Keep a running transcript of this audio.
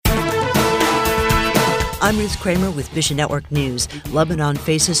I'm Ruth Kramer with Mission Network News. Lebanon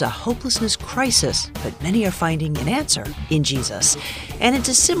faces a hopelessness crisis, but many are finding an answer in Jesus. And it's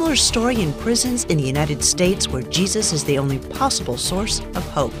a similar story in prisons in the United States where Jesus is the only possible source of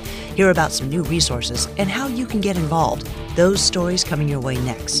hope. Hear about some new resources and how you can get involved. Those stories coming your way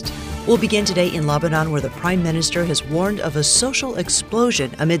next. We'll begin today in Lebanon, where the Prime Minister has warned of a social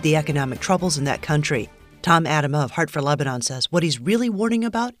explosion amid the economic troubles in that country. Tom Adama of Heart for Lebanon says what he's really warning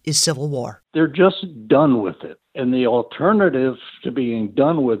about is civil war. They're just done with it. And the alternative to being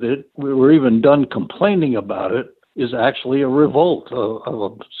done with it, we were even done complaining about it, is actually a revolt, a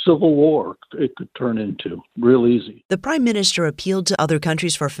civil war it could turn into real easy. The Prime Minister appealed to other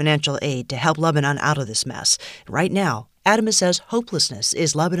countries for financial aid to help Lebanon out of this mess. Right now, Adama says hopelessness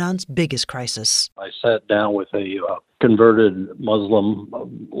is Lebanon's biggest crisis. I sat down with a converted Muslim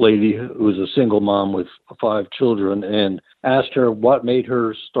lady who was a single mom with 5 children and asked her what made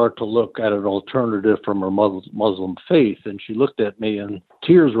her start to look at an alternative from her Muslim faith. And she looked at me and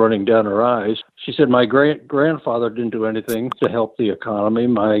tears running down her eyes. She said, my grandfather didn't do anything to help the economy.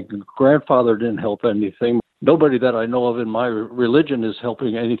 My grandfather didn't help anything. Nobody that I know of in my religion is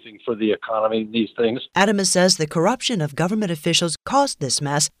helping anything for the economy, these things. Adama says the corruption of government officials caused this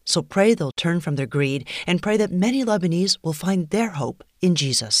mess, so pray they'll turn from their greed and pray that many Lebanese will find their hope in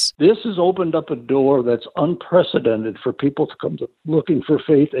Jesus. This has opened up a door that's unprecedented for people to come to looking for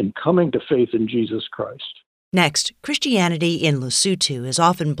faith and coming to faith in Jesus Christ. Next, Christianity in Lesotho is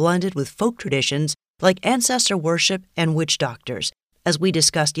often blended with folk traditions like ancestor worship and witch doctors. As we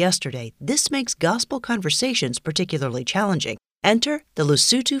discussed yesterday, this makes gospel conversations particularly challenging. Enter the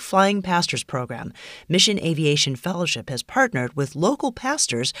Lesotho Flying Pastors Program. Mission Aviation Fellowship has partnered with local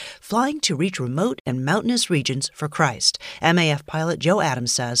pastors flying to reach remote and mountainous regions for Christ. MAF pilot Joe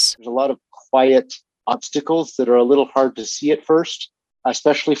Adams says, there's a lot of quiet obstacles that are a little hard to see at first,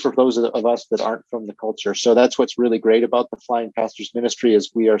 especially for those of us that aren't from the culture. So that's what's really great about the Flying Pastors Ministry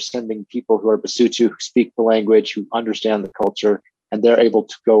is we are sending people who are Basotho, who speak the language, who understand the culture, and they're able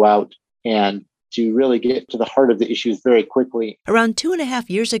to go out and to really get to the heart of the issues very quickly. Around 2.5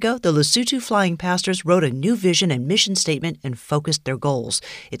 years ago, the Lesotho Flying Pastors wrote a new vision and mission statement and focused their goals.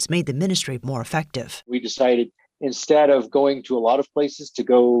 It's made the ministry more effective. We decided instead of going to a lot of places, to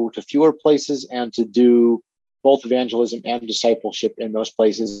go to fewer places and to do both evangelism and discipleship in those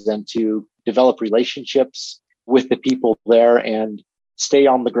places and to develop relationships with the people there and stay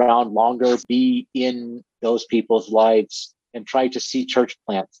on the ground longer, be in those people's lives, and try to see church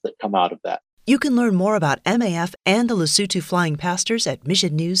plants that come out of that. You can learn more about MAF and the Lesotho Flying Pastors at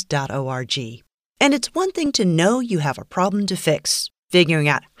missionnews.org. And it's one thing to know you have a problem to fix. Figuring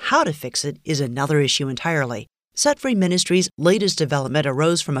out how to fix it is another issue entirely. Set Free Ministries' latest development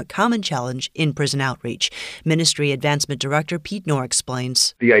arose from a common challenge in prison outreach. Ministry Advancement Director Pete Knorr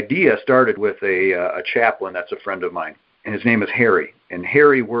explains. The idea started with a chaplain that's a friend of mine, and his name is Harry. And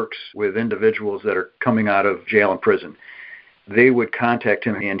Harry works with individuals that are coming out of jail and prison. They would contact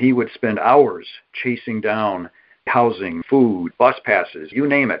him, and he would spend hours chasing down housing, food, bus passes, you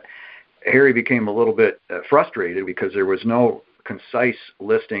name it. Harry became a little bit frustrated because there was no concise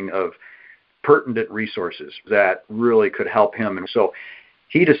listing of pertinent resources that really could help him. And so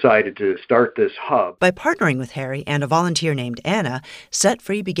he decided to start this hub. By partnering with Harry and a volunteer named Anna, Set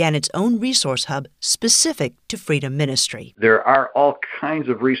Free began its own resource hub specific to freedom ministry. There are all kinds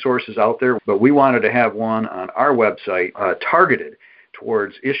of resources out there, but we wanted to have one on our website targeted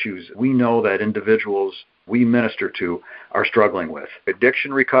towards issues we know that individuals we minister to are struggling with.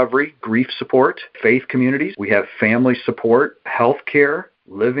 Addiction recovery, grief support, faith communities. We have family support, health care,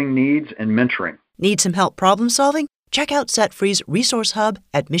 living needs, and mentoring. Need some help problem solving? Check out Set Free's resource hub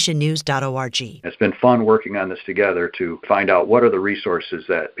at missionnews.org. It's been fun working on this together to find out what are the resources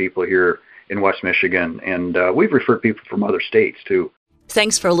that people here in West Michigan, and we've referred people from other states too.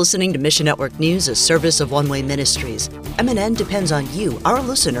 Thanks for listening to Mission Network News, a service of One Way Ministries. MNN depends on you, our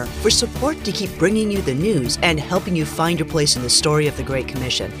listener, for support to keep bringing you the news and helping you find your place in the story of the Great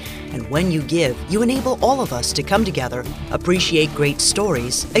Commission. And when you give, you enable all of us to come together, appreciate great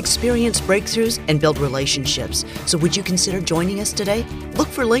stories, experience breakthroughs, and build relationships. So would you consider joining us today? Look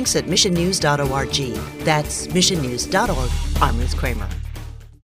for links at missionnews.org. That's missionnews.org. I'm Ruth Kramer.